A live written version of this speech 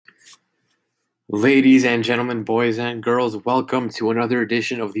Ladies and gentlemen, boys and girls, welcome to another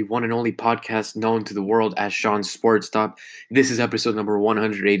edition of the one and only podcast known to the world as Sean's Sports Stop. This is episode number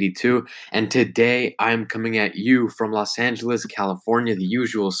 182, and today I'm coming at you from Los Angeles, California, the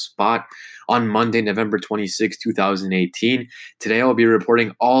usual spot, on Monday, November 26, 2018. Today I'll be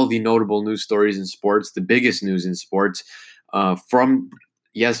reporting all the notable news stories in sports, the biggest news in sports, from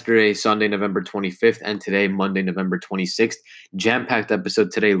yesterday, Sunday, November 25th, and today, Monday, November 26th. Jam-packed episode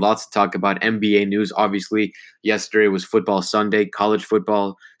today. Lots to talk about. NBA news, obviously. Yesterday was Football Sunday. College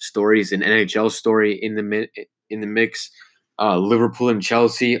football stories, an NHL story in the mix. Liverpool and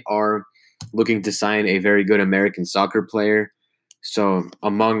Chelsea are looking to sign a very good American soccer player. So,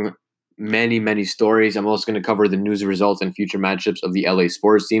 among many stories, I'm also going to cover the news results and future matchups of the LA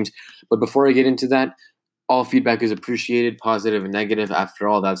sports teams. But before I get into that, all feedback is appreciated, positive and negative. After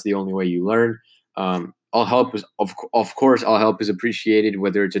all, that's the only way you learn. All help is, of course, all help is appreciated,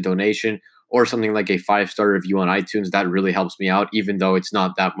 whether it's a donation or something like a 5-star review on iTunes. That really helps me out, even though it's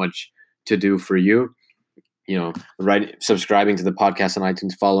not that much to do for you. Subscribing to the podcast on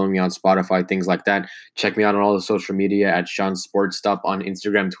iTunes, following me on Spotify, things like that. Check me out on all the social media at Sean Sports Stop on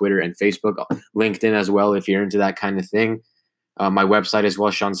Instagram, Twitter, and Facebook. LinkedIn as well if you're into that kind of thing. My website as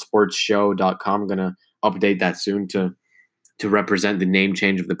well, SeanSportsShow.com. I'm going to update that soon to represent the name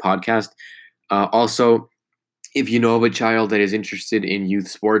change of the podcast. Also, if you know of a child that is interested in youth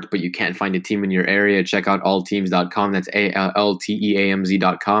sports but you can't find a team in your area, check out allteams.com. That's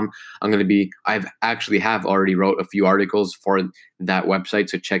ALLTEAMZ.com. I've actually have already wrote a few articles for that website,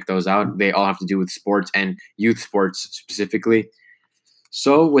 so check those out. They all have to do with sports and youth sports specifically.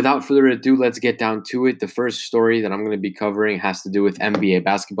 So without further ado, let's get down to it. The first story that I'm going to be covering has to do with NBA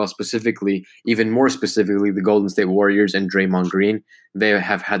basketball, specifically, even more specifically, the Golden State Warriors and Draymond Green. They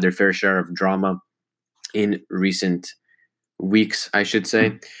have had their fair share of drama in recent weeks, I should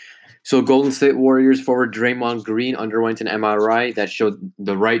say. So Golden State Warriors forward Draymond Green underwent an MRI that showed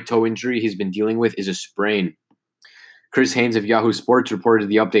the right toe injury he's been dealing with is a sprain. Chris Haynes of Yahoo Sports reported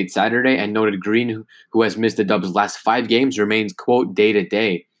the update Saturday and noted Green, who has missed the Dubs' last 5 games, remains, quote,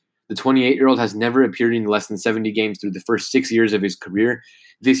 day-to-day. The 28-year-old has never appeared in less than 70 games through the first 6 years of his career.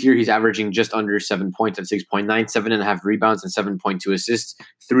 This year, he's averaging just under 7 points at 6.9, 7.5 rebounds, and 7.2 assists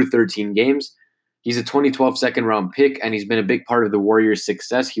through 13 games. He's a 2012 second-round pick, and he's been a big part of the Warriors'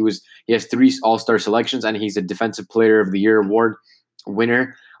 success. He has 3 All-Star selections, and he's a Defensive Player of the Year award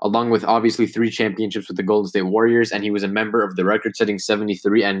winner, along with obviously 3 championships with the Golden State Warriors, and he was a member of the record-setting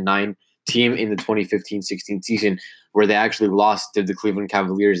 73-9 team in the 2015-16 season, where they actually lost to the Cleveland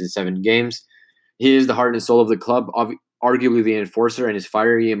Cavaliers in 7 games. He is the heart and soul of the club, arguably the enforcer, and his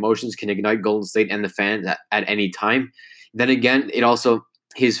fiery emotions can ignite Golden State and the fans at any time. Then again,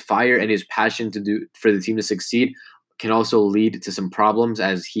 his fire and his passion for the team to succeed can also lead to some problems,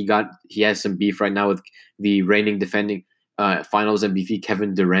 as he has some beef right now with the reigning defending Finals MVP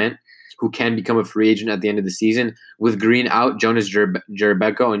Kevin Durant, who can become a free agent at the end of the season. With Green out, Jonas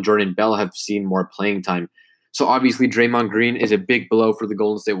Jerebko and Jordan Bell have seen more playing time. So obviously Draymond Green is a big blow for the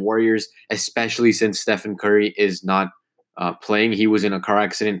Golden State Warriors, especially since Stephen Curry is not playing. He was in a car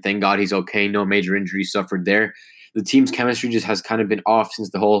accident. Thank God he's okay. No major injuries suffered there. The team's chemistry just has kind of been off since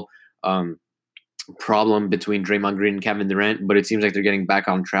the whole problem between Draymond Green and Kevin Durant, but it seems like they're getting back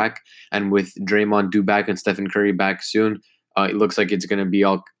on track. And with Draymond due back and Stephen Curry back soon, it looks like it's going to be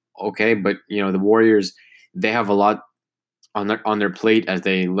all okay. But the Warriors, they have a lot on their plate as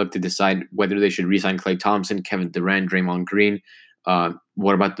they look to decide whether they should re-sign Klay Thompson, Kevin Durant, Draymond Green.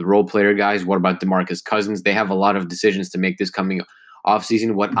 What about the role player guys? What about DeMarcus Cousins? They have a lot of decisions to make this coming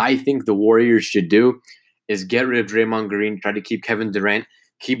offseason. What I think the Warriors should do is get rid of Draymond Green, try to keep Kevin Durant,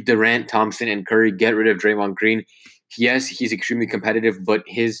 keep Durant, Thompson, and Curry, get rid of Draymond Green. Yes, he's extremely competitive, but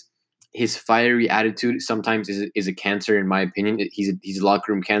his fiery attitude sometimes is a cancer, in my opinion. He's a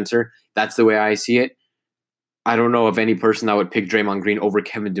locker room cancer. That's the way I see it. I don't know of any person that would pick Draymond Green over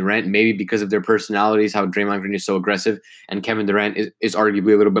Kevin Durant, maybe because of their personalities, how Draymond Green is so aggressive, and Kevin Durant is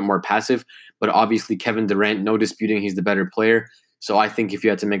arguably a little bit more passive. But obviously Kevin Durant, no disputing he's the better player. So I think if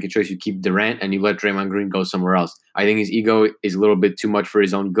you had to make a choice, you keep Durant and you let Draymond Green go somewhere else. I think his ego is a little bit too much for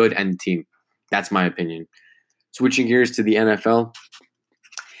his own good and the team. That's my opinion. Switching gears to the NFL,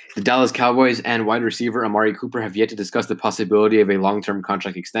 the Dallas Cowboys and wide receiver Amari Cooper have yet to discuss the possibility of a long-term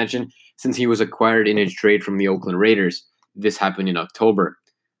contract extension since he was acquired in his trade from the Oakland Raiders. This happened in October.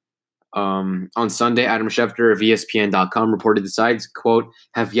 On Sunday, Adam Schefter of ESPN.com reported the sides, quote,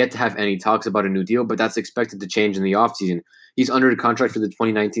 have yet to have any talks about a new deal, but that's expected to change in the offseason. He's under contract for the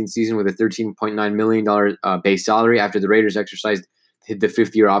 2019 season with a $13.9 million base salary after the Raiders exercised the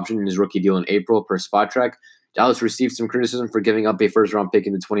fifth-year option in his rookie deal in April per Spotrac. Dallas received some criticism for giving up a first-round pick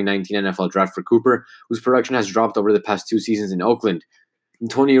in the 2019 NFL Draft for Cooper, whose production has dropped over the past 2 seasons in Oakland. The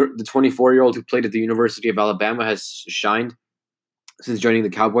 24-year-old who played at the University of Alabama has shined since joining the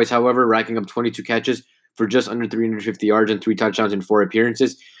Cowboys, however, racking up 22 catches for just under 350 yards and 3 touchdowns in 4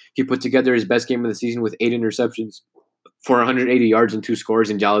 appearances. He put together his best game of the season with 8 interceptions for 180 yards and 2 scores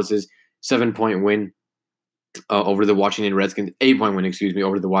in Dallas's 7-point win over the Washington Redskins, 8-point win,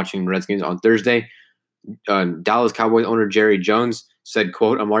 over the Washington Redskins on Thursday. Dallas Cowboys owner Jerry Jones said,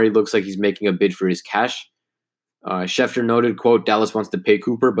 quote, Amari looks like he's making a bid for his cash. Schefter noted, quote, Dallas wants to pay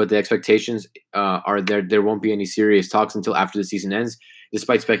Cooper, but the expectations are there won't be any serious talks until after the season ends,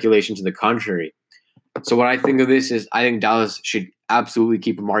 despite speculation to the contrary. So what I think of this is I think Dallas should absolutely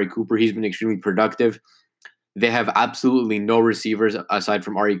keep Amari Cooper. He's been extremely productive. They have absolutely no receivers aside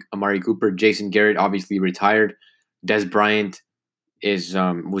from Amari Cooper. Jason Garrett obviously retired. Des Bryant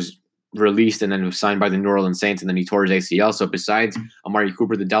was released and then was signed by the New Orleans Saints, and then he tore his ACL. So besides Amari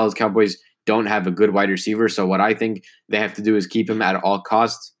Cooper, the Dallas Cowboys don't have a good wide receiver. So what I think they have to do is keep him at all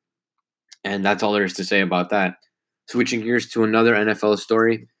costs. And that's all there is to say about that. Switching gears to another NFL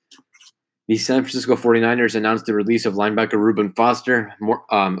story. The San Francisco 49ers announced the release of linebacker Reuben Foster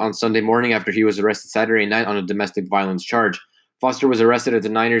on Sunday morning after he was arrested Saturday night on a domestic violence charge. Foster was arrested at the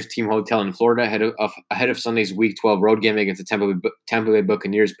Niners team hotel in Florida ahead of Sunday's Week 12 road game against the Tampa Bay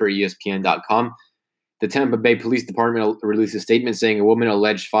Buccaneers per ESPN.com. The Tampa Bay Police Department released a statement saying a woman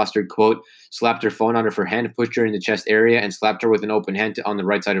alleged Foster, quote, slapped her phone out of her hand, pushed her in the chest area, and slapped her with an open hand on the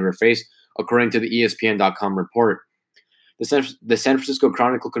right side of her face, according to the ESPN.com report. The San Francisco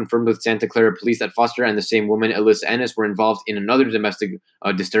Chronicle confirmed with Santa Clara Police that Foster and the same woman, Alyssa Ennis, were involved in another domestic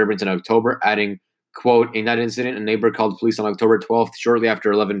disturbance in October, adding, quote, in that incident, a neighbor called police on October 12th, shortly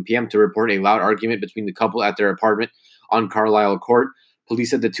after 11 p.m., to report a loud argument between the couple at their apartment on Carlisle Court.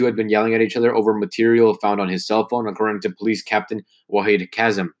 Police said the two had been yelling at each other over material found on his cell phone, according to police captain Wahid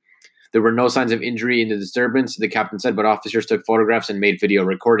Kazem. There were no signs of injury in the disturbance, the captain said, but officers took photographs and made video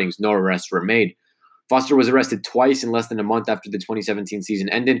recordings. No arrests were made. Foster was arrested twice in less than a month after the 2017 season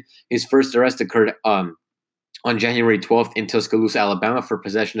ended. His first arrest occurred on January 12th in Tuscaloosa, Alabama, for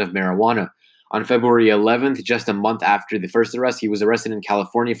possession of marijuana. On February 11th, just a month after the first arrest, he was arrested in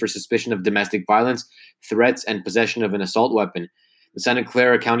California for suspicion of domestic violence, threats, and possession of an assault weapon. The Santa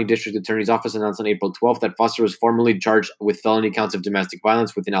Clara County District Attorney's Office announced on April 12th that Foster was formally charged with felony counts of domestic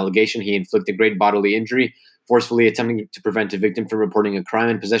violence with an allegation he inflicted great bodily injury, forcefully attempting to prevent a victim from reporting a crime,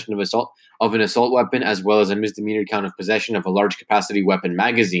 and possession of an assault weapon, as well as a misdemeanor count of possession of a large-capacity weapon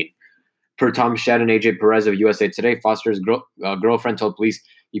magazine. Per Tom Shad and AJ Perez of USA Today, Foster's girlfriend told police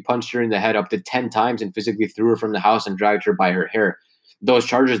he punched her in the head up to 10 times and physically threw her from the house and dragged her by her hair. Those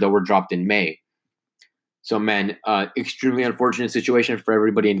charges, though, were dropped in May. So, man, extremely unfortunate situation for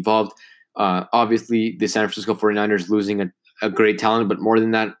everybody involved. Obviously, the San Francisco 49ers losing a great talent, but more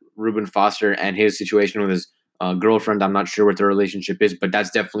than that, Reuben Foster and his situation with his girlfriend, I'm not sure what their relationship is, but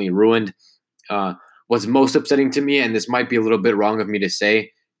that's definitely ruined. What's most upsetting to me, and this might be a little bit wrong of me to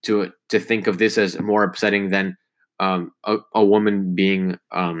say, to think of this as more upsetting than a woman being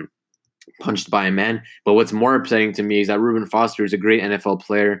punched by a man, but what's more upsetting to me is that Reuben Foster is a great NFL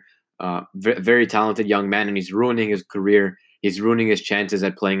player, very talented young man, and he's ruining his career. He's ruining his chances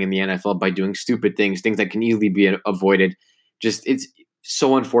at playing in the NFL by doing stupid things that can easily be avoided. It's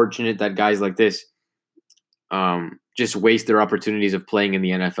so unfortunate that guys like this just waste their opportunities of playing in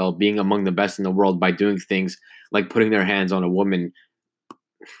the NFL, being among the best in the world, by doing things like putting their hands on a woman.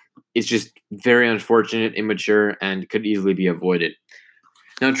 It's just very unfortunate, immature, and could easily be avoided.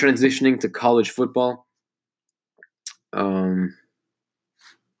 Now transitioning to college football.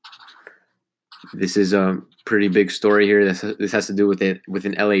 This is a pretty big story here. This has to do with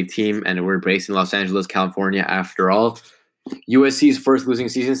an LA team, and we're based in Los Angeles, California, after all. USC's first losing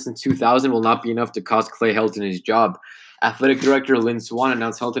season since 2000 will not be enough to cost Clay Helton his job. Athletic director Lynn Swann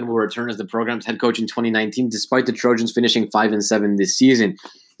announced Helton will return as the program's head coach in 2019, despite the Trojans finishing 5-7 this season.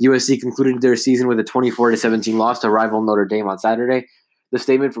 USC concluded their season with a 24-17 loss to rival Notre Dame on Saturday. The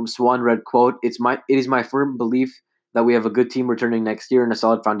statement from Swann read, quote, It is my firm belief that we have a good team returning next year and a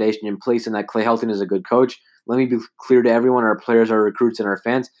solid foundation in place, and that Clay Helton is a good coach. Let me be clear to everyone, our players, our recruits, and our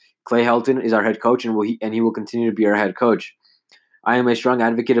fans. Clay Helton is our head coach, and he will continue to be our head coach. I am a strong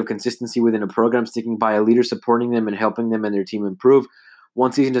advocate of consistency within a program, sticking by a leader, supporting them, and helping them and their team improve.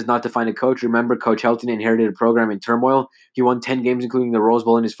 One season does not define a coach. Remember, Coach Helton inherited a program in turmoil. He won 10 games, including the Rose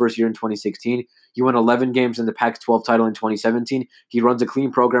Bowl in his first year in 2016. He won 11 games in the Pac-12 title in 2017. He runs a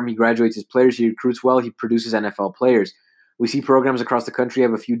clean program. He graduates his players. He recruits well. He produces NFL players. We see programs across the country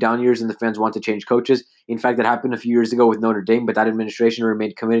have a few down years and the fans want to change coaches. In fact, that happened a few years ago with Notre Dame, but that administration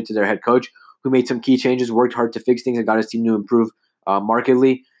remained committed to their head coach, who made some key changes, worked hard to fix things, and got his team to improve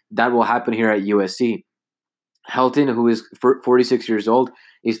markedly. That will happen here at USC. Helton, who is 46 years old,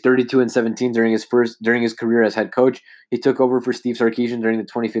 is 32-17 during his career as head coach. He took over for Steve Sarkisian during the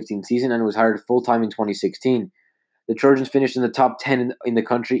 2015 season and was hired full-time in 2016. The Trojans finished in the top 10 in the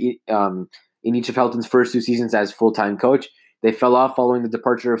country in each of Helton's first 2 seasons as full-time coach. They fell off following the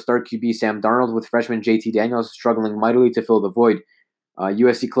departure of star QB Sam Darnold, with freshman JT Daniels struggling mightily to fill the void.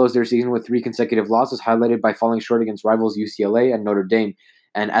 USC closed their season with 3 consecutive losses, highlighted by falling short against rivals UCLA and Notre Dame.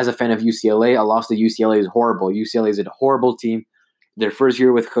 And as a fan of UCLA, a loss to UCLA is horrible. UCLA is a horrible team. Their first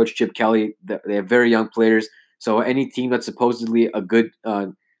year with Coach Chip Kelly, they have very young players. So any team that's supposedly a good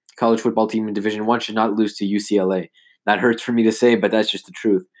college football team in Division I should not lose to UCLA. That hurts for me to say, but that's just the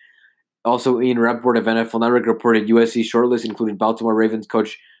truth. Also, Ian Rappaport of NFL Network reported USC shortlist including Baltimore Ravens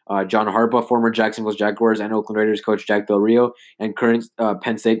coach John Harbaugh, former Jacksonville Jaguars and Oakland Raiders coach Jack Del Rio, and current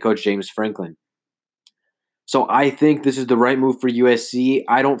Penn State coach James Franklin. So I think this is the right move for USC.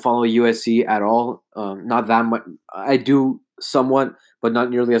 I don't follow USC at all. Not that much. I do somewhat, but not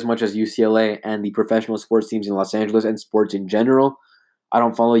nearly as much as UCLA and the professional sports teams in Los Angeles and sports in general. I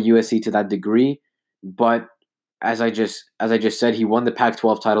don't follow USC to that degree. But as I just said, he won the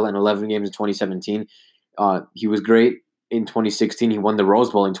Pac-12 title in 11 games in 2017. He was great in 2016. He won the Rose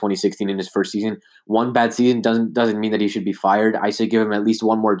Bowl in 2016 in his first season. One bad season doesn't mean that he should be fired. I say give him at least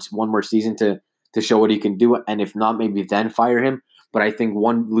one more season to show what he can do, and if not, maybe then fire him. But I think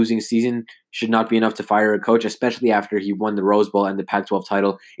one losing season should not be enough to fire a coach, especially after he won the Rose Bowl and the Pac-12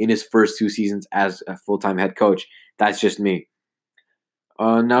 title in his first 2 seasons as a full-time head coach. That's just me.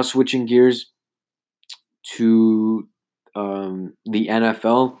 Now switching gears to the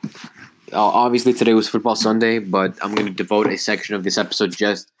NFL. Obviously, today was Football Sunday, but I'm going to devote a section of this episode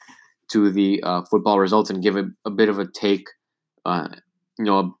just to the football results and give a bit of a take,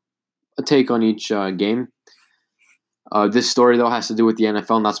 a take on each game. This story, though, has to do with the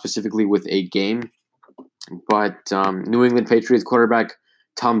NFL, not specifically with a game. But New England Patriots quarterback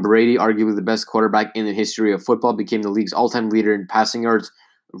Tom Brady, arguably the best quarterback in the history of football, became the league's all-time leader in passing yards,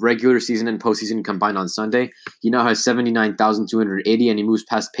 regular season and postseason combined on Sunday. He now has 79,280, and he moves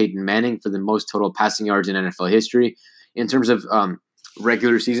past Peyton Manning for the most total passing yards in NFL history. In terms of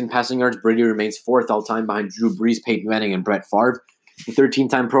regular season passing yards, Brady remains 4th all-time behind Drew Brees, Peyton Manning, and Brett Favre. The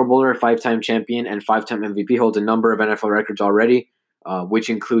 13-time Pro Bowler, 5-time champion, and 5-time MVP holds a number of NFL records already, which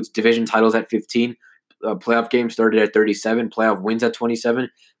includes division titles at 15, playoff games started at 37, playoff wins at 27,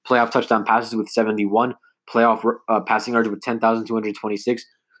 playoff touchdown passes with 71, playoff passing yards with 10,226,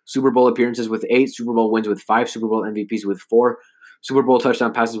 Super Bowl appearances with 8, Super Bowl wins with 5, Super Bowl MVPs with 4, Super Bowl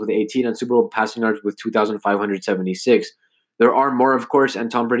touchdown passes with 18, and Super Bowl passing yards with 2,576. There are more, of course,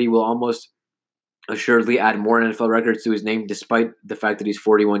 and Tom Brady will almost assuredly add more NFL records to his name, despite the fact that he's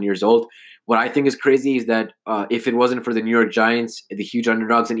 41 years old. What I think is crazy is that if it wasn't for the New York Giants, the huge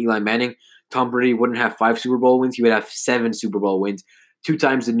underdogs, and Eli Manning, Tom Brady wouldn't have 5 Super Bowl wins. He would have 7 Super Bowl wins. 2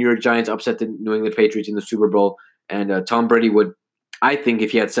 times the New York Giants upset the New England Patriots in the Super Bowl. And Tom Brady would, I think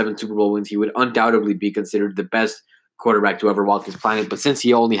if he had 7 Super Bowl wins, he would undoubtedly be considered the best quarterback to ever walk this planet. But since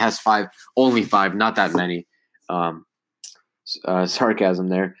he only has 5, not that many. Sarcasm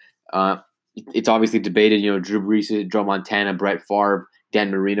there. It's obviously debated, Drew Brees, Joe Montana, Brett Favre,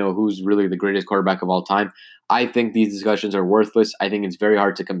 Dan Marino, who's really the greatest quarterback of all time. I think these discussions are worthless. I think it's very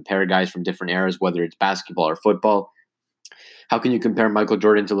hard to compare guys from different eras, whether it's basketball or football. How can you compare Michael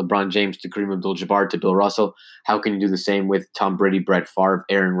Jordan to LeBron James to Kareem Abdul-Jabbar to Bill Russell? How can you do the same with Tom Brady, Brett Favre,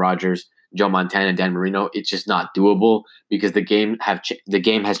 Aaron Rodgers, Joe Montana, Dan Marino? It's just not doable because the game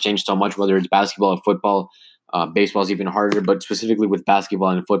has changed so much, whether it's basketball or football. Baseball is even harder, but specifically with basketball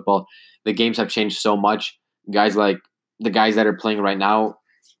and football, the games have changed so much. Guys like the guys that are playing right now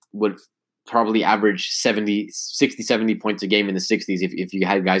would probably average 60, 70 points a game in the 60s if you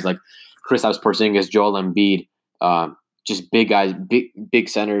had guys like Kristaps Porzingis, Joel Embiid, just big guys, big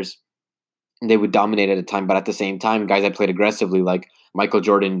centers. They would dominate at a time, but at the same time, guys that played aggressively like Michael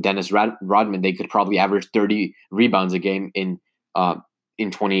Jordan, Dennis Rodman, they could probably average 30 rebounds a game in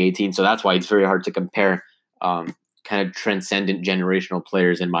 2018. So that's why it's very hard to compare kind of transcendent generational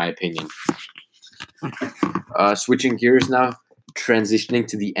players, in my opinion. Switching gears now, transitioning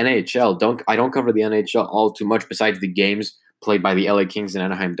to the NHL. I don't cover the NHL all too much besides the games played by the LA Kings and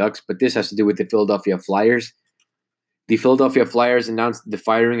Anaheim Ducks, but this has to do with the Philadelphia Flyers. The Philadelphia Flyers announced the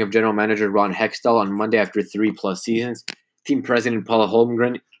firing of general manager Ron Hextall on Monday after 3+ seasons. Team president Paula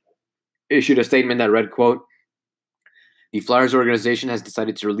Holmgren issued a statement that read, quote, "The Flyers organization has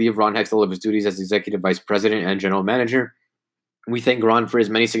decided to relieve Ron Hextall of his duties as executive vice president and general manager. We thank Ron for his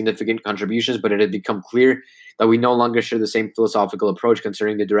many significant contributions, but it has become clear that we no longer share the same philosophical approach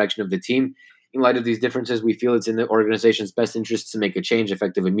concerning the direction of the team. In light of these differences, we feel it's in the organization's best interest to make a change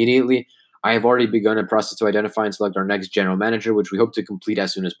effective immediately. I have already begun a process to identify and select our next general manager, which we hope to complete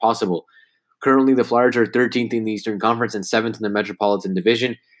as soon as possible. Currently, the Flyers are 13th in the Eastern Conference and 7th in the Metropolitan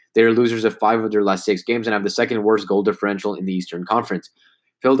Division. They are losers of 5 of their last 6 games and have the second worst goal differential in the Eastern Conference.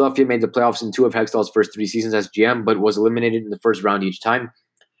 Philadelphia made the playoffs in 2 of Hextall's first 3 seasons as GM, but was eliminated in the first round each time.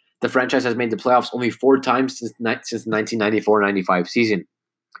 The franchise has made the playoffs only 4 times since the 1994-95 season.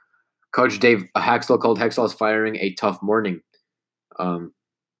 Coach Dave Hextall called Hextall's firing a tough morning.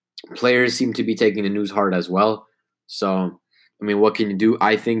 Players seem to be taking the news hard as well. So, I mean, what can you do?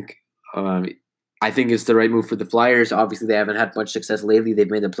 I think it's the right move for the Flyers. Obviously, they haven't had much success lately. They've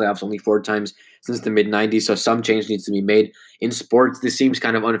made the playoffs only 4 times since the mid-90s, so some change needs to be made. In sports, this seems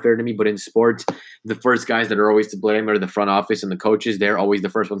kind of unfair to me, but in sports, the first guys that are always to blame are the front office and the coaches. They're always the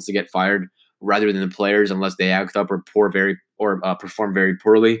first ones to get fired rather than the players unless they act up or perform very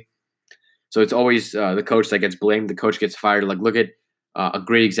poorly. So it's always the coach that gets blamed. The coach gets fired. Like, look at a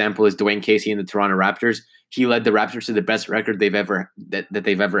great example is Dwayne Casey in the Toronto Raptors. He led the Raptors to the best record they've ever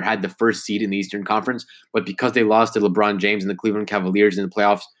had, the first seed in the Eastern Conference. But because they lost to LeBron James and the Cleveland Cavaliers in the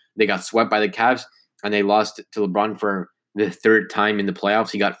playoffs, they got swept by the Cavs, and they lost to LeBron for the 3rd time in the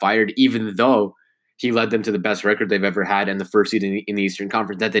playoffs. He got fired, even though he led them to the best record they've ever had and the first seed in the Eastern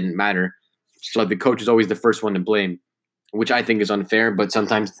Conference. That didn't matter. So the coach is always the first one to blame, which I think is unfair. But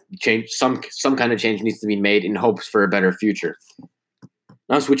sometimes some kind of change needs to be made in hopes for a better future.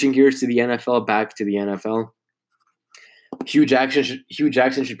 Now switching gears to the NFL, back to the NFL. Hugh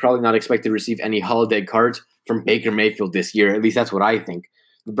Jackson should probably not expect to receive any holiday cards from Baker Mayfield this year. At least that's what I think.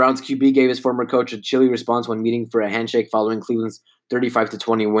 The Browns QB gave his former coach a chilly response when meeting for a handshake following Cleveland's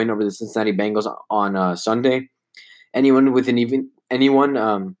 35-20 win over the Cincinnati Bengals on Sunday. Anyone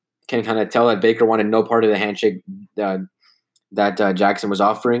can kind of tell that Baker wanted no part of the handshake that Jackson was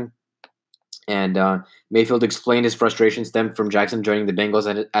offering. And Mayfield explained his frustration stemmed from Jackson joining the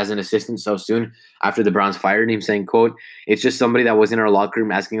Bengals as an assistant so soon after the Browns fired him, saying, quote, "It's just somebody that was in our locker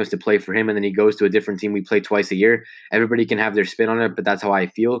room asking us to play for him, and then he goes to a different team we play twice a year. Everybody can have their spin on it, but that's how I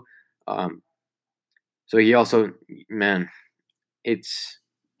feel." So he also, man, you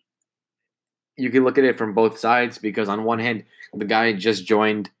can look at it from both sides, because on one hand, the guy just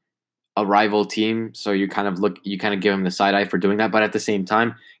joined a rival team, so you kind of give him the side eye for doing that. But at the same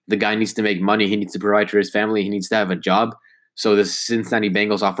time, the guy needs to make money. He needs to provide for his family. He needs to have a job. So the Cincinnati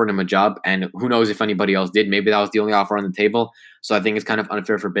Bengals offered him a job, and who knows if anybody else did. Maybe that was the only offer on the table. So I think it's kind of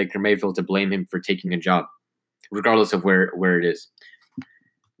unfair for Baker Mayfield to blame him for taking a job, regardless of where it is.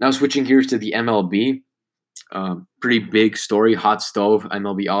 Now switching gears to the MLB. Pretty big story, hot stove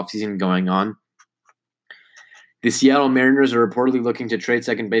MLB offseason going on. The Seattle Mariners are reportedly looking to trade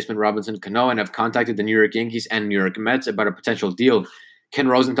second baseman Robinson Cano and have contacted the New York Yankees and New York Mets about a potential deal. Ken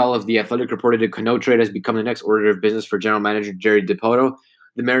Rosenthal of The Athletic reported a Cano trade has become the next order of business for general manager Jerry Dipoto.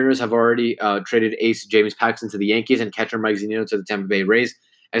 The Mariners have already traded ace James Paxton to the Yankees and catcher Mike Zunino to the Tampa Bay Rays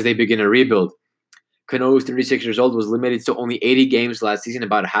as they begin a rebuild. Cano, who's 36 years old, was limited to only 80 games last season,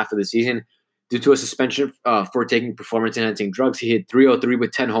 about half of the season. Due to a suspension for taking performance-enhancing drugs, he hit .303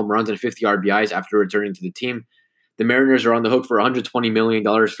 with 10 home runs and 50 RBIs after returning to the team. The Mariners are on the hook for $120 million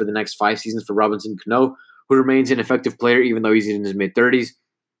for the next 5 seasons for Robinson Cano, who remains an effective player even though he's in his mid-30s.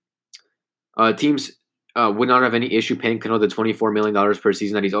 Teams would not have any issue paying Cano the $24 million per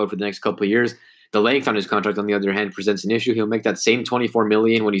season that he's owed for the next couple of years. The length on his contract, on the other hand, presents an issue. He'll make that same $24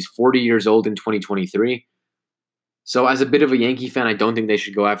 million when he's 40 years old in 2023. So as a bit of a Yankee fan, I don't think they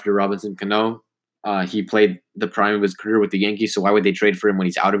should go after Robinson Cano. He played the prime of his career with the Yankees, so why would they trade for him when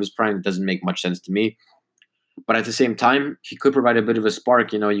he's out of his prime? It doesn't make much sense to me. But at the same time, he could provide a bit of a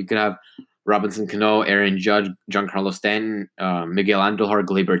spark. You know, you could have Robinson Cano, Aaron Judge, Giancarlo Stanton, Miguel Andujar,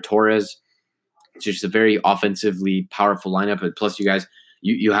 Gleyber Torres. It's just a very offensively powerful lineup. And plus,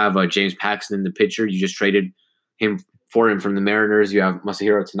 you have James Paxton in the pitcher. You just traded him from the Mariners. You have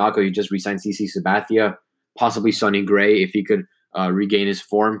Masahiro Tanaka. You just re-signed CC Sabathia, possibly Sonny Gray if he could regain his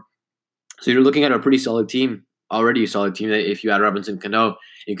form. So you're looking at a pretty solid team. Already a solid team that if you add Robinson Cano,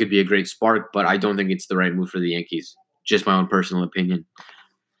 it could be a great spark, but I don't think it's the right move for the Yankees. Just my own personal opinion.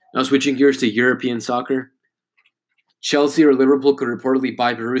 Now switching gears to European soccer. Chelsea or Liverpool could reportedly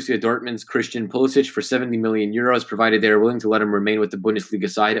buy Borussia Dortmund's Christian Pulisic for 70 million euros, provided they are willing to let him remain with the Bundesliga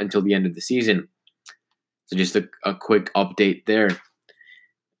side until the end of the season. So just a quick update there.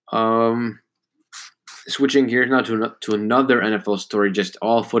 Switching gears now to another NFL story, just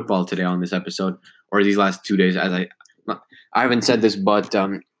all football today on this episode, or these last 2 days. As I haven't said this, but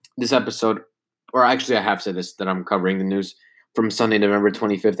this episode, or actually I have said this, that I'm covering the news. from Sunday, November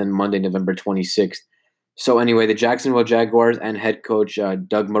 25th and Monday, November 26th. So anyway, the Jacksonville Jaguars and head coach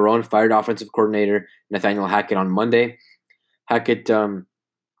Doug Marrone fired offensive coordinator Nathaniel Hackett on Monday. Hackett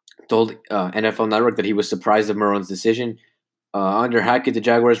told NFL Network that he was surprised of Marrone's decision. Under Hackett, the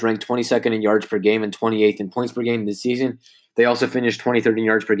Jaguars ranked 22nd in yards per game and 28th in points per game this season. They also finished 23rd in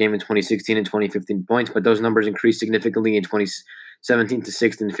yards per game in 2016 and 2015 points, but those numbers increased significantly in 2017 to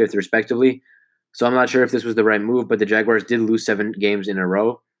 6th and 5th, respectively. So I'm not sure if this was the right move, but the Jaguars did lose 7 games in a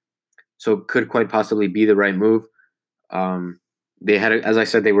row, so it could quite possibly be the right move. They had, as I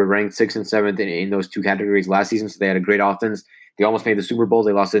said, they were ranked 6th and 7th in those two categories last season, so they had a great offense. They almost made the Super Bowl.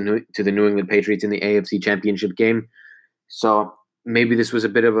 They lost to the New England Patriots in the AFC Championship game. So maybe this was a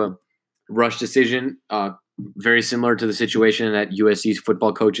bit of a rush decision, very similar to the situation that USC's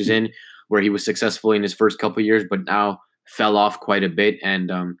football coach is in, where he was successful in his first couple of years, but now fell off quite a bit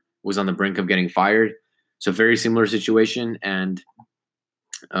and was on the brink of getting fired. So very similar situation, and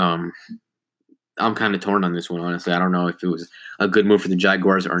I'm kind of torn on this one, honestly. I don't know if it was a good move for the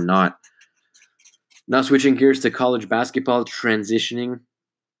Jaguars or not. Now switching gears to college basketball, transitioning.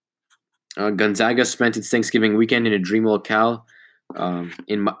 Gonzaga spent its Thanksgiving weekend in a dream locale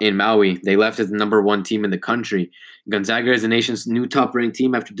in Maui. They left as the number 1 team in the country. Gonzaga is the nation's new top-ranked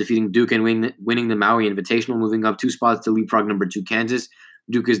team after defeating Duke and winning the Maui Invitational, moving up 2 spots to leapfrog number 2 Kansas.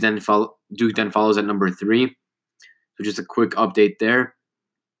 Duke then follows at number 3. So just a quick update there.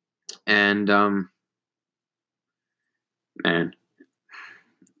 And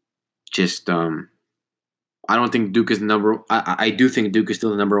I don't think Duke is the number. I do think Duke is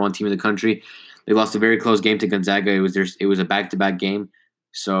still the number 1 team in the country. They lost a very close game to Gonzaga. It was a back-to-back game,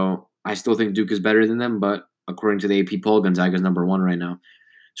 so I still think Duke is better than them. But according to the AP poll, Gonzaga is number 1 right now.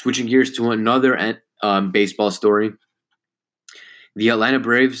 Switching gears to another baseball story, the Atlanta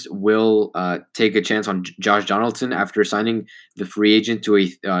Braves will take a chance on Josh Donaldson after signing the free agent to a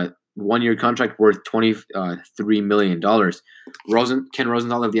 1-year contract worth $23 million. Ken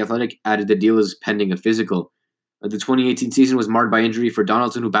Rosenthal of The Athletic added the deal is pending a physical. The 2018 season was marred by injury for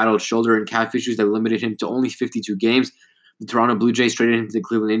Donaldson, who battled shoulder and calf issues that limited him to only 52 games. The Toronto Blue Jays traded him to the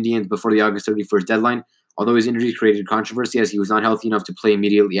Cleveland Indians before the August 31st deadline, although his injury created controversy as he was not healthy enough to play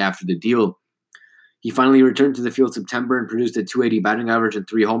immediately after the deal. He finally returned to the field in September and produced a .280 batting average and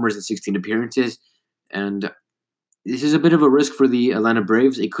 3 homers in 16 appearances. And this is a bit of a risk for the Atlanta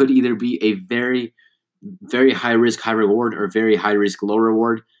Braves. It could either be a very, very high risk, high reward, or very high risk, low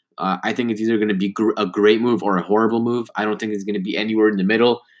reward. I think it's either going to be a great move or a horrible move. I don't think it's going to be anywhere in the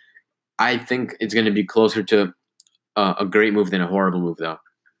middle. I think it's going to be closer to a great move than a horrible move, though.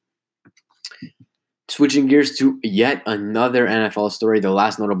 Switching gears to yet another NFL story, the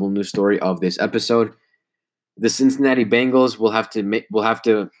last notable news story of this episode. The Cincinnati Bengals will have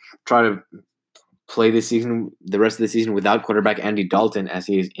to try to play the rest of the season without quarterback Andy Dalton, as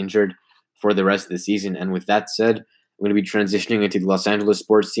he is injured for the rest of the season. And with that said, I'm going to be transitioning into the Los Angeles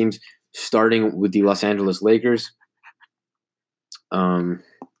sports teams, starting with the Los Angeles Lakers. Starting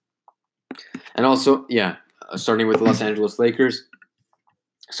with the Los Angeles Lakers.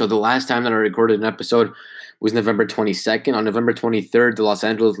 So the last time that I recorded an episode was November 22nd. On November 23rd, the Los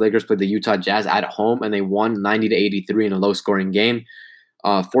Angeles Lakers played the Utah Jazz at home, and they won 90-83 in a low-scoring game.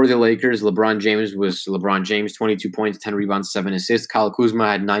 For the Lakers, LeBron James, 22 points, 10 rebounds, 7 assists. Kyle Kuzma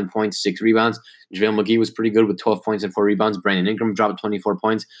had 9 points, 6 rebounds. JaVale McGee was pretty good with 12 points and 4 rebounds. Brandon Ingram dropped 24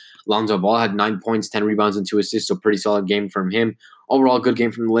 points. Lonzo Ball had 9 points, 10 rebounds, and 2 assists, so pretty solid game from him. Overall, good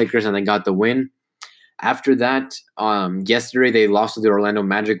game from the Lakers, and they got the win. After that, yesterday they lost to the Orlando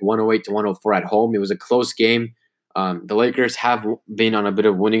Magic 108-104 at home. It was a close game. The Lakers have been on a bit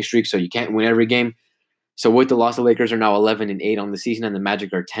of a winning streak, so you can't win every game. So with the loss, the Lakers are now 11-8 on the season, and the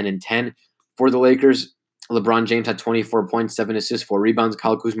Magic are 10-10. For the Lakers, LeBron James had 24 points, 7 assists, 4 rebounds.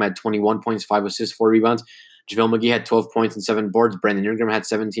 Kyle Kuzma had 21 points, 5 assists, 4 rebounds. JaVale McGee had 12 points and 7 boards. Brandon Ingram had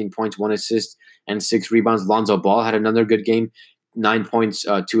 17 points, 1 assist, and 6 rebounds. Lonzo Ball had another good game, 9 points,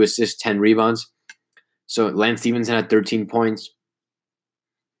 2 assists, 10 rebounds. So Lance Stevenson had 13 points.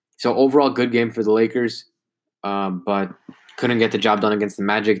 So overall, good game for the Lakers, but couldn't get the job done against the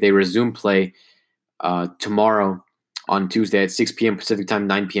Magic. They resume play tomorrow on Tuesday at 6 p.m. Pacific time,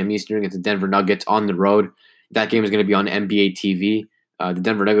 9 p.m. Eastern against the Denver Nuggets on the road. That game is going to be on NBA TV. The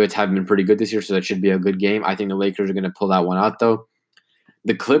Denver Nuggets have been pretty good this year, so that should be a good game. I think the Lakers are going to pull that one out, though.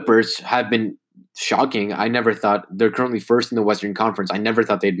 The Clippers have been shocking. I never thought – they're currently first in the Western Conference. I never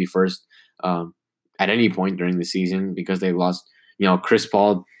thought they'd be first at any point during the season because they lost – Chris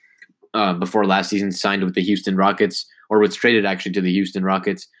Paul before last season signed with the Houston Rockets, or was traded actually to the Houston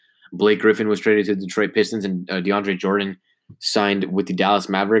Rockets. Blake Griffin was traded to the Detroit Pistons, and DeAndre Jordan signed with the Dallas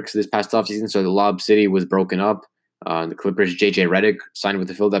Mavericks this past offseason, so the Lob City was broken up. The Clippers, JJ Redick signed with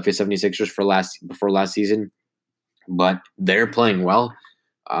the Philadelphia 76ers before last season, but they're playing well.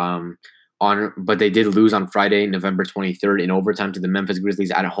 But they did lose on Friday, November 23rd, in overtime to the Memphis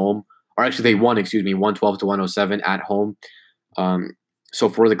Grizzlies at home. Or actually, they won. 112-107 at home. So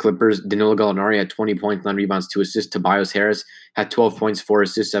for the Clippers, Danilo Gallinari had 20 points, 9 rebounds, 2 assists. Tobias Harris had 12 points, 4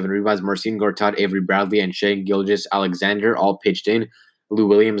 assists, 7 rebounds. Marcin Gortat, Avery Bradley, and Shai Gilgeous-Alexander all pitched in. Lou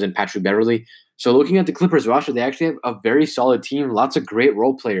Williams and Patrick Beverley. So looking at the Clippers roster, they actually have a very solid team. Lots of great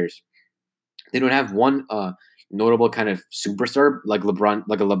role players. They don't have one notable kind of superstar like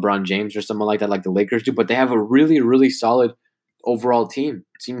LeBron James or someone like that, like the Lakers do, but they have a really, really solid overall team.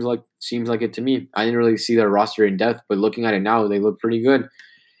 Seems like it to me. I didn't really see their roster in depth, but looking at it now, they look pretty good.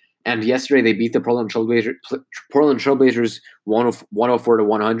 And yesterday they beat the Portland Trailblazers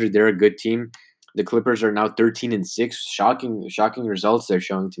 104-100. They're a good team. The Clippers are now 13-6. Shocking results they're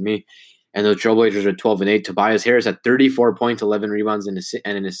showing to me. And the Trailblazers are 12-8. Tobias Harris had 34 points, 11 rebounds, and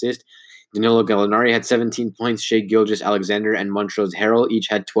an assist. Danilo Gallinari had 17 points. Shai Gilgeous-Alexander and Montrezl Harrell each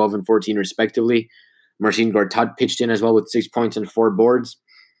had 12 and 14 respectively. Marcin Gortat pitched in as well with 6 points and 4 boards.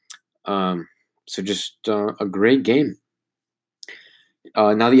 So just a great game.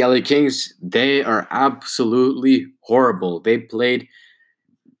 Now the LA Kings, they are absolutely horrible. They played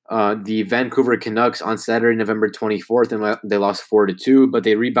the Vancouver Canucks on Saturday, November 24th, and they lost 4-2, but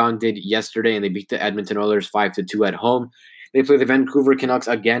they rebounded yesterday and they beat the Edmonton Oilers 5-2 at home. They play the Vancouver Canucks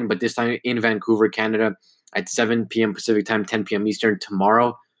again, but this time in Vancouver, Canada, at 7 p.m. Pacific time, 10 p.m. Eastern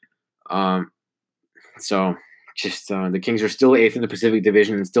tomorrow. So just the Kings are still 8th in the Pacific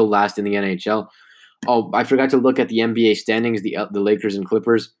Division and still last in the NHL. Oh, I forgot to look at the NBA standings, the Lakers and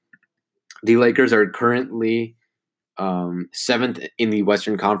Clippers. The Lakers are currently 7th in the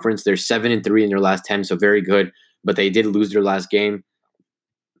Western Conference. They're 7-3 in their last 10, so very good. But they did lose their last game.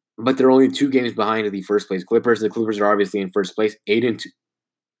 But they're only 2 games behind the first place Clippers. The Clippers are obviously in first place, 8-2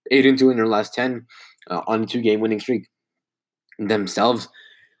 in their last 10 on a 2-game winning streak themselves.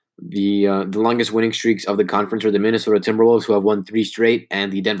 The longest winning streaks of the conference are the Minnesota Timberwolves, who have won 3 straight,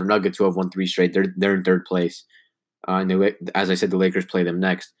 and the Denver Nuggets, who have won 3 straight. They're in third place. And as I said, the Lakers play them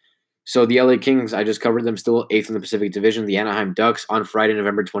next. So the LA Kings, I just covered them, still 8th in the Pacific Division. The Anaheim Ducks on Friday,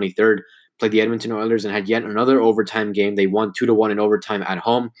 November 23rd, played the Edmonton Oilers and had yet another overtime game. They won 2-1 in overtime at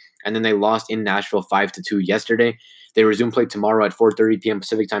home, and then they lost in Nashville 5-2 yesterday. They resume play tomorrow at 4:30 p.m.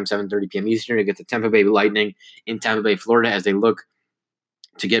 Pacific time, 7:30 p.m. Eastern against the Tampa Bay Lightning in Tampa Bay, Florida, as they look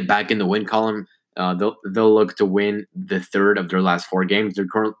to get back in the win column. They'll look to win the 3rd of their last 4 games. They're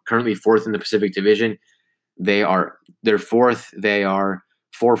currently 4th in the Pacific Division. They're 4th. They are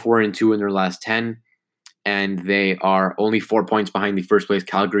 4-4-2 in their last 10, and they are only 4 points behind the first place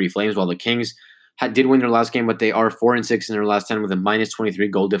Calgary Flames, while the Kings did win their last game, but they are 4-6 in their last 10 with a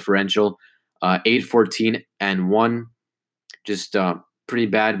 -23 goal differential, 8-14-1. Just pretty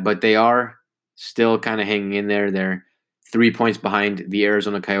bad, but they are still kind of hanging in there. They're 3 points behind the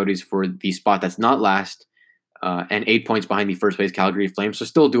Arizona Coyotes for the spot that's not last, and 8 points behind the first place Calgary Flames. So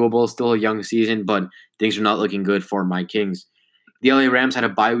still doable, still a young season, but things are not looking good for my Kings. The LA Rams had a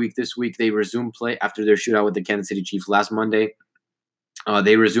bye week this week. They resume play after their shootout with the Kansas City Chiefs last Monday.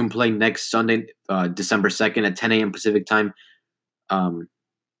 They resume play next Sunday, December 2nd at 10 a.m. Pacific time,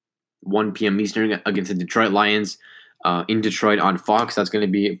 1 p.m. Eastern against the Detroit Lions in Detroit on Fox. That's going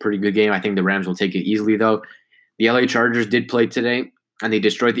to be a pretty good game. I think the Rams will take it easily, though. The LA Chargers did play today, and they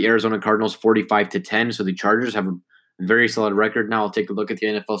destroyed the Arizona Cardinals 45-10. So the Chargers have a very solid record now. I'll take a look at the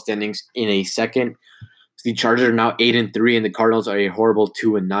NFL standings in a second. So the Chargers are now 8-3, and the Cardinals are a horrible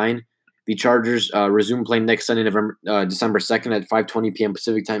 2-9. The Chargers resume playing next Sunday, December 2nd at 5:20 p.m.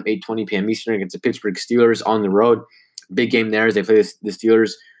 Pacific time, 8:20 p.m. Eastern against the Pittsburgh Steelers on the road. Big game there as they play the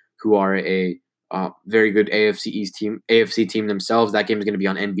Steelers, who are a very good AFC team themselves. That game is going to be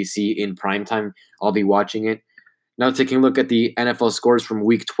on NBC in primetime. I'll be watching it. Now taking a look at the NFL scores from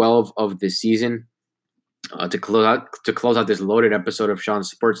Week 12 of the season to close out this loaded episode of Sean's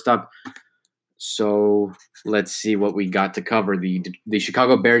Sports Stop. So let's see what we got to cover. The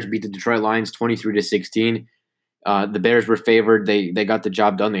Chicago Bears beat the Detroit Lions 23-16. The Bears were favored. They got the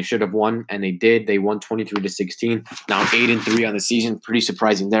job done. They should have won, and they did. They won 23-16. Now 8-3 on the season. Pretty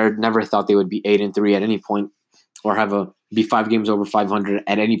surprising there. Never thought they would be 8-3 at any point, or be 5 games over 500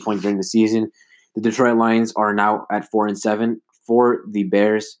 at any point during the season. The Detroit Lions are now at 4-7. For the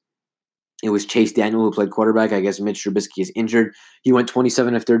Bears, it was Chase Daniel who played quarterback. I guess Mitch Trubisky is injured. He went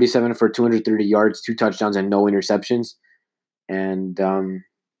 27 of 37 for 230 yards, 2 touchdowns, and no interceptions. And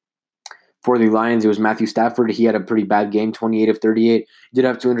for the Lions, it was Matthew Stafford. He had a pretty bad game, 28 of 38. He did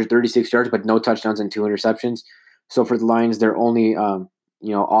have 236 yards, but no touchdowns and 2 interceptions. So for the Lions, they're only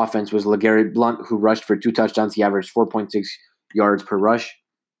offense was LeGarrette Blount, who rushed for 2 touchdowns. He averaged 4.6 yards per rush.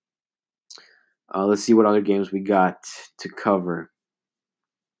 Let's see what other games we got to cover.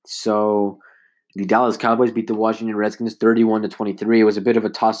 So the Dallas Cowboys beat the Washington Redskins 31-23. It was a bit of a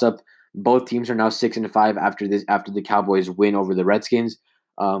toss-up. Both teams are now 6-5 after the Cowboys win over the Redskins.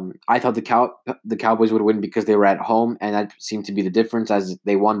 I thought the Cowboys would win because they were at home, and that seemed to be the difference, as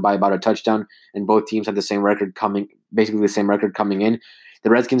they won by about a touchdown, and both teams had the same record coming in. The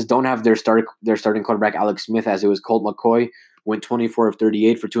Redskins don't have their starting quarterback Alex Smith, as it was Colt McCoy, went 24 of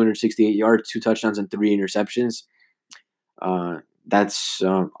 38 for 268 yards, 2 touchdowns, and 3 interceptions. That's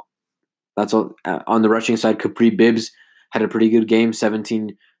all. On the rushing side, Kapri Bibbs had a pretty good game,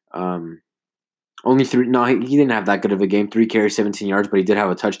 17. Only 3. No, he didn't have that good of a game. 3 carries, 17 yards, but he did have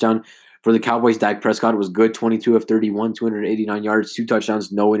a touchdown. For the Cowboys, Dak Prescott was good, 22 of 31, 289 yards, 2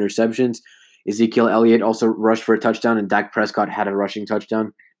 touchdowns, no interceptions. Ezekiel Elliott also rushed for a touchdown, and Dak Prescott had a rushing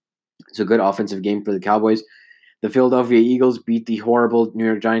touchdown. It's a good offensive game for the Cowboys. The Philadelphia Eagles beat the horrible New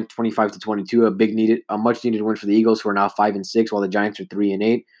York Giants 25-22. A much needed win for the Eagles, who are now 5-6, while the Giants are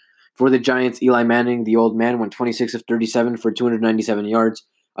 3-8. For the Giants, Eli Manning, the old man, went 26 of 37 for 297 yards,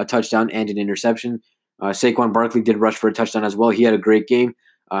 a touchdown, and an interception. Saquon Barkley did rush for a touchdown as well. He had a great game.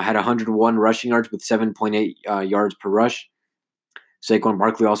 Had 101 rushing yards with 7.8 yards per rush. Saquon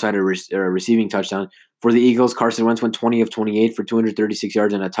Barkley also had a receiving touchdown. For the Eagles, Carson Wentz went 20 of 28 for 236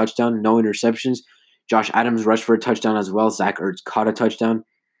 yards and a touchdown, no interceptions. Josh Adams rushed for a touchdown as well. Zach Ertz caught a touchdown.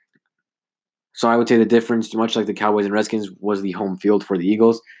 So I would say the difference, much like the Cowboys and Redskins, was the home field for the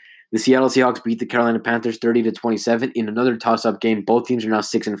Eagles. The Seattle Seahawks beat the Carolina Panthers 30-27 in another toss-up game. Both teams are now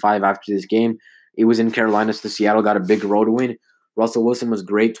 6-5 after this game. It was in Carolina, so Seattle got a big road win. Russell Wilson was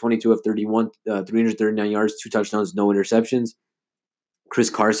great, 22 of 31, 339 yards, 2 touchdowns, no interceptions. Chris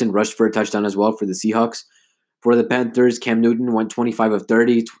Carson rushed for a touchdown as well for the Seahawks. For the Panthers, Cam Newton went 25 of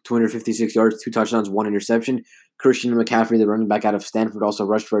 30, 256 yards, 2 touchdowns, 1 interception. Christian McCaffrey, the running back out of Stanford, also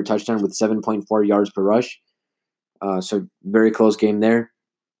rushed for a touchdown with 7.4 yards per rush. So very close game there.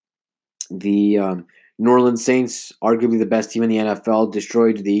 The New Orleans Saints, arguably the best team in the NFL,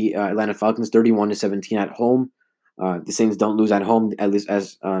 destroyed the Atlanta Falcons 31-17 at home. The Saints don't lose at home, at least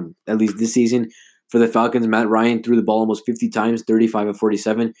this season. For the Falcons, Matt Ryan threw the ball almost 50 times, 35 of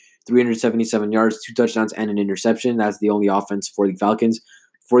 47, 377 yards, 2 touchdowns, and an interception. That's the only offense for the Falcons.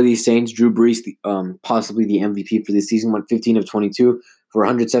 For the Saints, Drew Brees, possibly the MVP for this season, went 15 of 22 for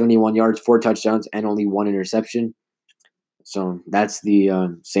 171 yards, 4 touchdowns, and only 1 interception. So that's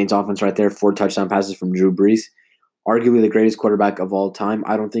the Saints offense right there. 4 touchdown passes from Drew Brees. Arguably the greatest quarterback of all time.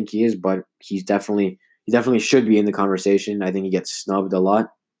 I don't think he is, but he definitely should be in the conversation. I think he gets snubbed a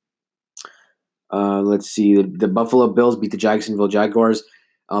lot. Let's see. The Buffalo Bills beat the Jacksonville Jaguars.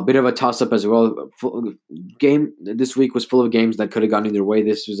 A bit of a toss-up as well. Game this week was full of games that could have gone either way.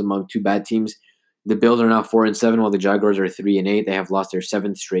 This was among 2 bad teams. The Bills are now 4-7, while the Jaguars are 3-8. They have lost their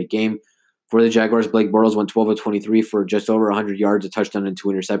 7th straight game. For the Jaguars, Blake Bortles went 12 of 23 for just over 100 yards, a touchdown, and 2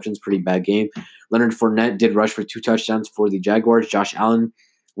 interceptions. Pretty bad game. Leonard Fournette did rush for 2 touchdowns for the Jaguars. Josh Allen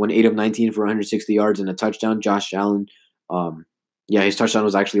went 8 of 19 for 160 yards and a touchdown. Josh Allen, his touchdown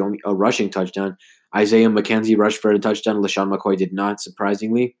was actually only a rushing touchdown. Isaiah McKenzie rushed for a touchdown. LaShawn McCoy did not,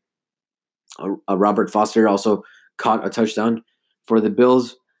 surprisingly. Robert Foster also caught a touchdown. For the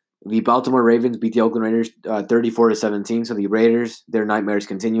Bills, the Baltimore Ravens beat the Oakland Raiders 34-17. So the Raiders, their nightmares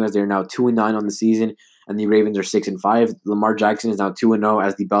continue as they're now 2-9 on the season, and the Ravens are 6-5. Lamar Jackson is now 2-0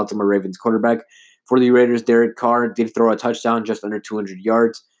 as the Baltimore Ravens quarterback. For the Raiders, Derek Carr did throw a touchdown, just under 200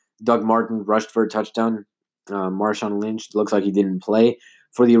 yards. Doug Martin rushed for a touchdown. Marshawn Lynch looks like he didn't play.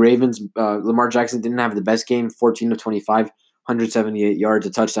 For the Ravens, Lamar Jackson didn't have the best game, 14 of 25, 178 yards, a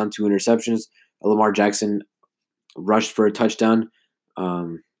touchdown, 2 interceptions. Lamar Jackson rushed for a touchdown.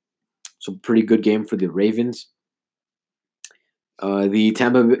 So pretty good game for the Ravens. The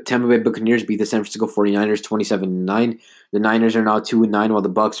Tampa Bay Buccaneers beat the San Francisco 49ers 27-9. The Niners are now 2-9, while the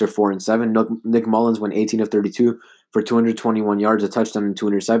Bucs are 4-7. Nick Mullins went 18 of 32 for 221 yards, a touchdown, and 2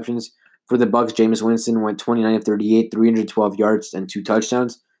 interceptions. For the Bucs, Jameis Winston went 29 of 38, 312 yards, and 2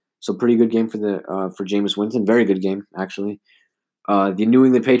 touchdowns. So pretty good game for Jameis Winston. Very good game, actually. The New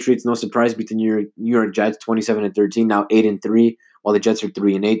England Patriots, no surprise, beat the New York Jets 27-13, now 8-3, while the Jets are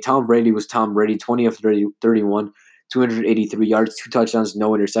 3-8. Tom Brady was Tom Brady, 20 of 31, 283 yards, 2 touchdowns,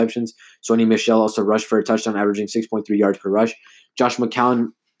 no interceptions. Sony Michel also rushed for a touchdown, averaging 6.3 yards per rush. Josh McCown,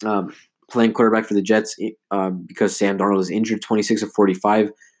 playing quarterback for the Jets because Sam Darnold is injured, 26 of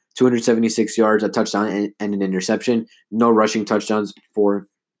 45, 276 yards, a touchdown, and an interception. No rushing touchdowns for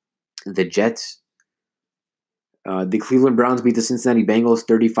the Jets. The Cleveland Browns beat the Cincinnati Bengals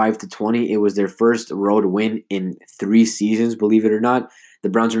 35-20. It was their first road win in 3 seasons, believe it or not. The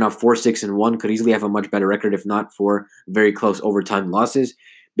Browns are now 4-6-1, could easily have a much better record if not for very close overtime losses.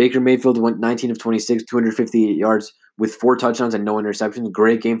 Baker Mayfield went 19 of 26, 258 yards with 4 touchdowns and no interceptions.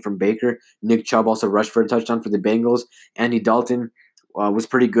 Great game from Baker. Nick Chubb also rushed for a touchdown for the Bengals. Andy Dalton was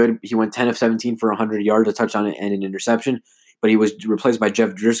pretty good. He went 10 of 17 for 100 yards, a touchdown and an interception. But he was replaced by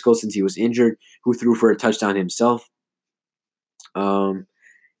Jeff Driscoll since he was injured, who threw for a touchdown himself.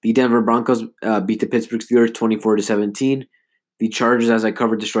 The Denver Broncos beat the Pittsburgh Steelers 24-17. The Chargers, as I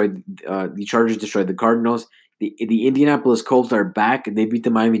covered, destroyed the Cardinals. The Indianapolis Colts are back. They beat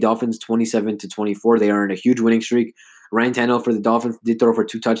the Miami Dolphins 27-24. They are in a huge winning streak. Ryan Tannehill for the Dolphins did throw for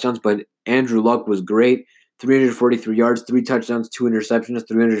 2 touchdowns, but Andrew Luck was great. 343 yards, 3 touchdowns, 2 interceptions,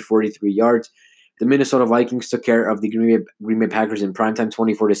 343 yards. The Minnesota Vikings took care of the Green Bay Packers in primetime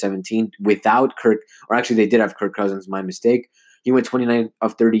 24-17 without Kirk, or actually they did have Kirk Cousins, my mistake. He went 29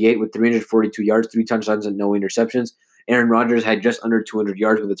 of 38 with 342 yards, 3 touchdowns, and no interceptions. Aaron Rodgers had just under 200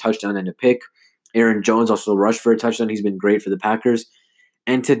 yards with a touchdown and a pick. Aaron Jones also rushed for a touchdown. He's been great for the Packers.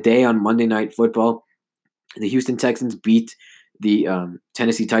 And today on Monday Night Football, the Houston Texans beat the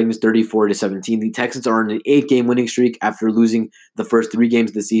Tennessee Titans 34-17. The Texans are on an 8-game winning streak after losing the first 3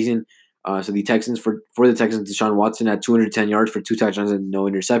 games of the season. So the Texans, for the Texans, Deshaun Watson had 210 yards for 2 touchdowns and no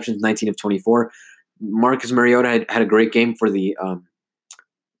interceptions, 19 of 24. Marcus Mariota had a great game for the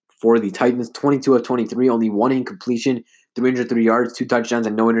Titans, 22 of 23, only 1 incompletion, 303 yards, 2 touchdowns,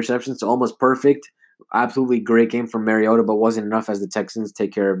 and no interceptions. So almost perfect. Absolutely great game from Mariota, but wasn't enough as the Texans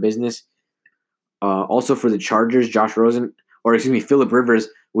take care of business. Also for the Chargers, Phillip Rivers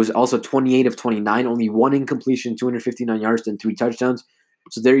was also 28 of 29, only 1 incompletion, 259 yards, and 3 touchdowns.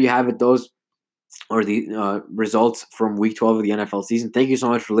 So there you have it. Those are the results from Week 12 of the NFL season. Thank you so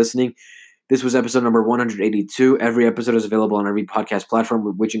much for listening. This was episode number 182. Every episode is available on every podcast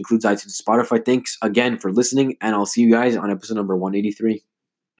platform, which includes iTunes and Spotify. Thanks again for listening, and I'll see you guys on episode number 183.